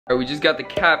Alright, we just got the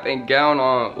cap and gown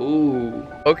on. Ooh.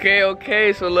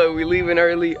 Okay, so look, we leaving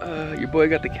early. Your boy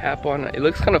got the cap on. It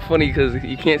looks kind of funny because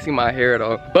you can't see my hair at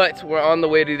all. But we're on the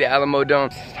way to the Alamo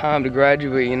Dome. It's time to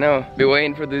graduate, you know. Been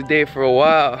waiting for this day for a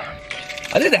while.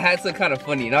 I think the hats look kind of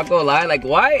funny, not gonna lie. Like,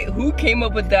 who came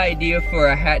up with the idea for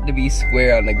a hat to be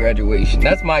square on the graduation?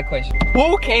 That's my question.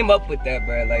 Who came up with that,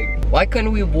 bro? Like, why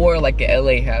couldn't we wear like an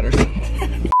LA hat or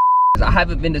something? I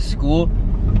haven't been to school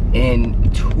in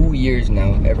 2 years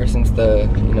now, ever since the,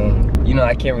 you know,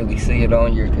 I can't really say it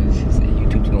on here because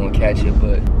YouTube's gonna catch it,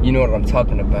 but you know what I'm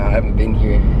talking about. I haven't been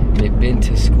here, been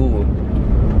to school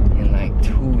in like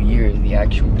 2 years, the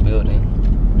actual building,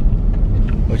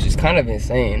 which is kind of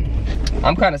insane.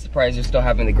 I'm kind of surprised they're still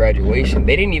having the graduation.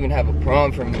 They didn't even have a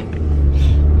prom for me,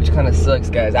 which kind of sucks,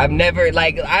 guys. I've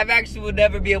actually would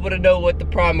never be able to know what the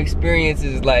prom experience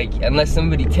is like unless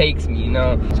somebody takes me, you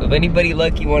know? So if anybody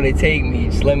lucky want to take me,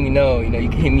 just let me know, you know, you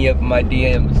can hit me up in my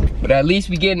DMs. But at least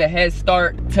we getting a head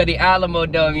start to the Alamo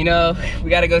Dome, you know?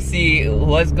 We gotta go see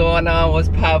what's going on, what's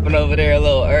popping over there a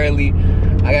little early.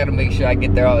 I gotta make sure I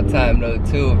get there all the time though,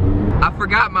 too. I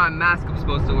forgot my mask I'm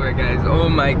supposed to wear, guys. Oh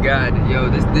my God, yo,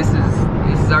 this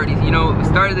is already, you know, we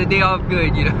started the day off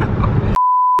good, you know?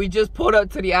 We just pulled up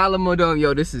to the Alamo Dome.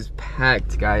 Yo, this is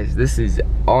packed, guys. This is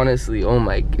honestly, oh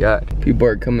my God. People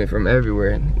are coming from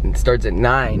everywhere. It starts at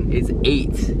 9, it's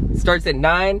 8. It starts at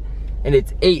 9 and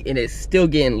it's 8 and it's still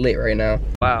getting lit right now.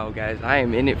 Wow, guys, I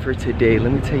am in it for today.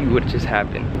 Let me tell you what just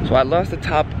happened. So I lost the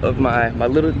top of my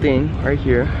little thing right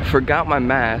here. Forgot my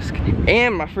mask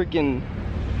and my freaking,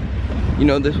 you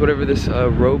know, this, whatever this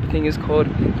robe thing is called,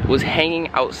 was hanging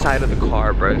outside of the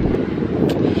car, bro.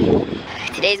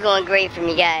 Today's going great for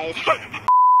me, guys.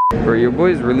 Bro, your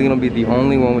boy's really gonna be the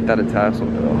only one without a tassel,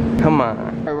 though. Come on. All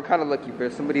right, we're kind of lucky, bro.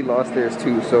 Somebody lost theirs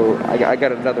too, so I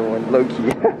got another one, low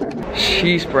key.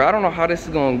 Sheesh, bro. I don't know how this is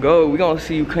gonna go. We gonna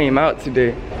see who came out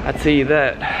today. I tell you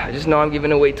that. I just know I'm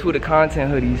giving away 2 of the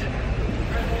content hoodies.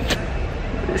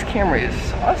 This camera is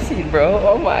saucy, bro.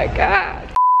 Oh my God.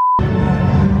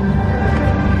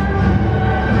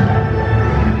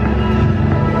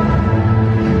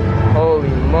 Holy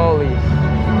moly.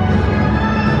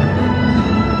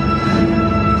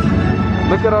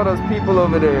 Look at all those people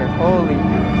over there. Holy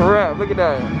crap, look at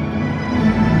that.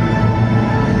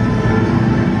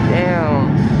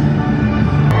 Damn.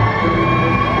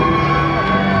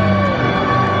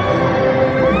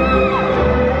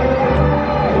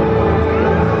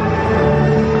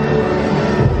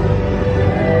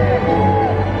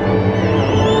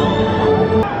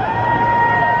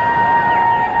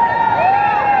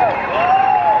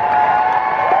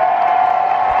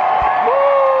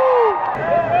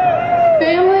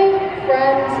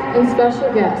 And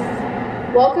special guests,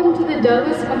 welcome to the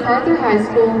Douglas MacArthur High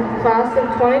School Class of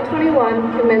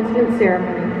 2021 Commencement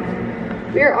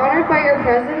Ceremony. We are honored by your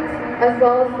presence as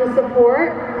well as the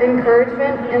support,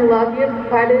 encouragement, and love you have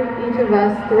provided each of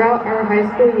us throughout our high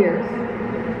school years.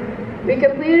 We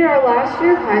completed our last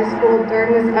year of high school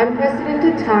during this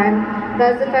unprecedented time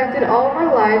that has affected all of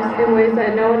our lives in ways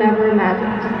that no one ever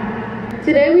imagined.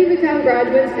 Today we become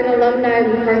graduates and alumni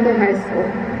of MacArthur High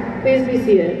School. Please be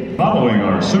seated. Following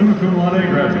our summa cum laude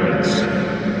graduates,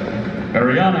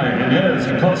 Ariana Inez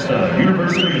Acosta,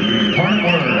 University of the Incarnate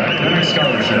Word Academic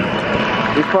Scholarship.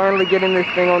 We're finally getting this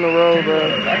thing on the road, bro.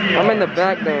 I'm in the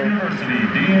back though. University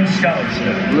Dean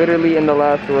Scholarship. Literally in the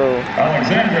last row.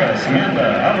 Alexandra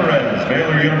Samantha Alvarez,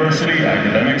 Baylor University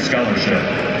Academic Scholarship.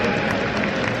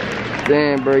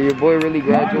 Damn, bro, your boy really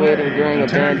graduated during a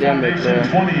pandemic, bro.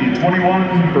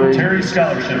 2021 Terry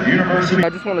Scholarship, University. I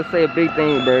just want to say a big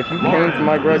thing, bro. If you came to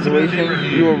my graduation,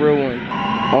 you a real one.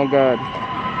 Oh God.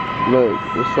 Look,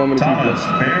 there's so many people.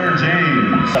 Bear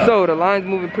James. So the line's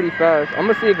moving pretty fast. I'm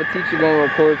gonna see if a teacher gonna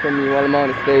record for me while I'm on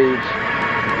the stage.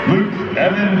 Luke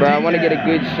Evan. Bro, I want to get a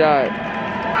good shot.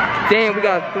 Damn, we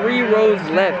got 3 rows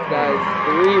left, guys.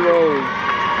 3 rows.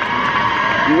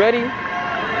 You ready?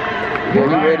 Yeah,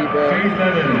 you ready, bro?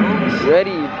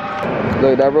 Ready.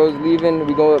 Look, that row's leaving.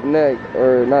 We go up next,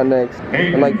 or not next.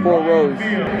 In like 4 rows.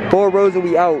 4 rows and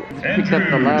we out. Picked up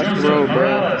the last row,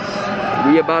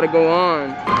 bro. We about to go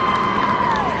on.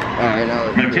 All right,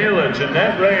 now. Michaela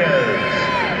Jeanette Reyes.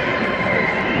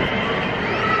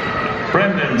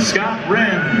 Brendan Scott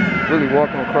Wren. Really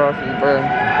walking across this, bro.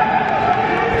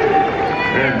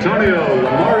 Antonio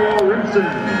Lamario Rimson.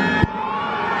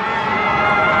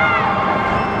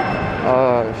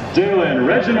 Jalen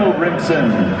Reginald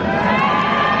Rimson.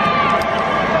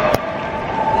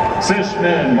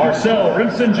 Sishman Marcel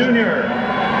Rimson Jr.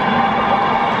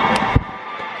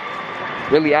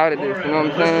 Really out of this, you know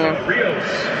what I'm saying? Rios.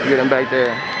 Get him back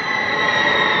there.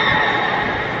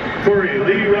 Corey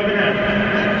Lee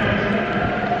Robinette.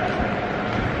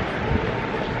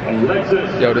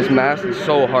 Yo, this mask is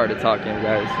so hard to talk in,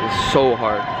 guys. It's so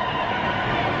hard.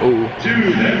 Ooh.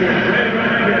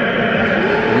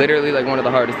 Literally like one of the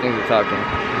hardest things to talk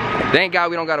in. Thank God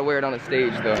we don't gotta wear it on the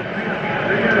stage though.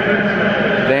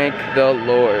 Thank the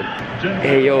Lord.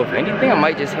 Hey yo, if anything I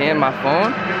might just hand my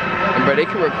phone and bro, they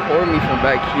can record me from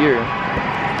back here.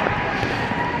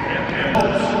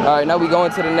 Alright, now we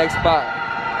going to the next spot.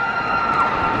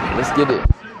 Let's get it.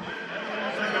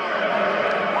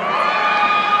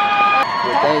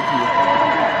 Yeah, thank you.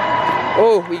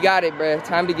 Oh, we got it, bruh.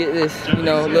 Time to get this, you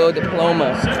know, little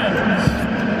diploma.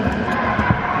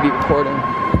 Be recording.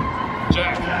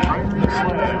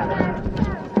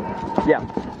 Yeah.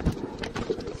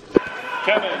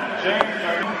 Kevin, James.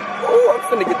 Oh, I'm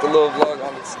finna get the little vlog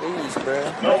on the stage, bruh.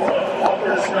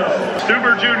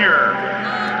 Stuber Jr.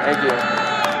 Thank you.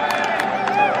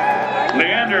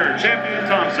 Leander Champion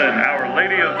Thompson, Our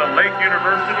Lady of the Lake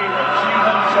University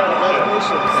Achievement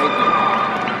Scholarship. Thank you.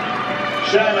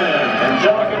 Shannon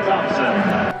Angelica Thompson.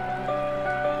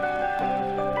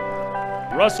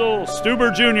 Russell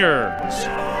Stuber Jr.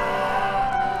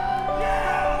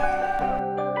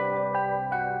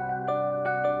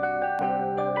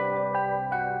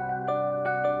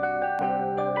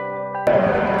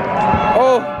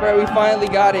 Oh, bro, we finally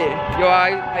got it. Yo,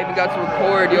 I even got to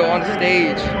record, yo, on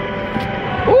stage.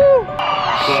 Woo!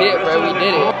 Shit, bro, we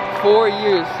did it. 4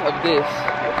 years of this.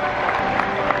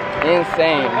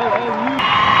 Insane.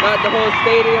 Got the whole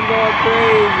stadium going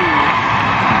crazy.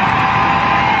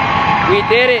 We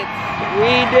did it.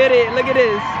 We did it. Look at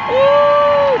this.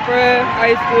 Woo, bro.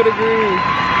 High school degree.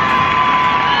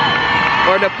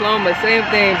 Or diploma, same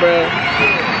thing, bro.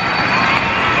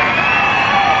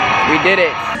 We did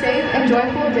it. Safe and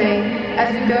joyful day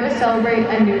as we go to celebrate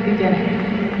a new beginning.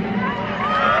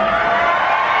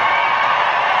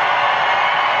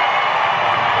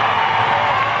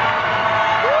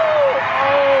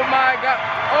 Oh my God.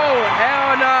 Oh,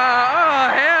 hell nah. Oh,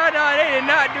 hell nah. They did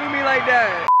not do me like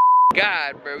that.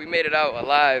 God, bro, we made it out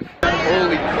alive.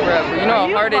 Holy crap. You know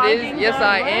how hard it is? Yes,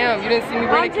 I am. You didn't see me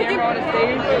bring the camera on the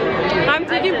stage? I'm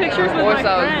taking pictures with my Of course I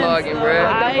was vlogging, bro.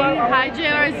 Hi,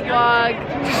 JR's vlog.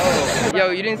 Oh. Yo,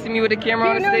 you didn't see me with the camera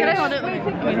on the stage? Can I hold it? Let me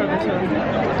hold this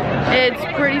one. It's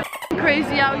pretty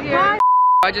crazy out here.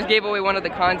 I just gave away one of the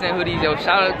content hoodies. Yo,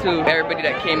 shout out to everybody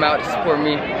that came out to support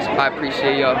me. I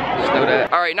appreciate y'all. Just know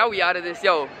that. All right, now we out of this.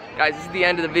 Yo, guys, this is the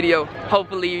end of the video.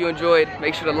 Hopefully you enjoyed.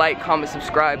 Make sure to like, comment,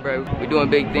 subscribe, bro. We're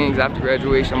doing big things after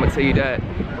graduation. I'm gonna tell you that.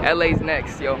 LA's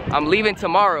next, yo. I'm leaving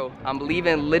tomorrow. I'm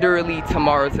leaving literally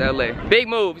tomorrow to LA. Big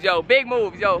moves, yo. Big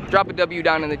moves, yo. Drop a W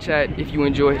down in the chat if you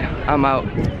enjoyed. I'm out.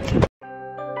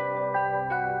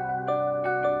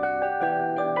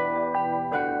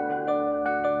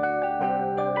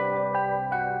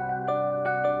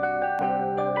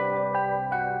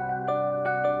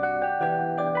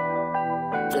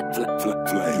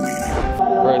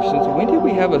 Bro, since when did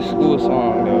we have a school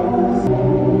song,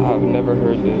 though? I've never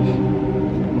heard this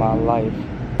in my life.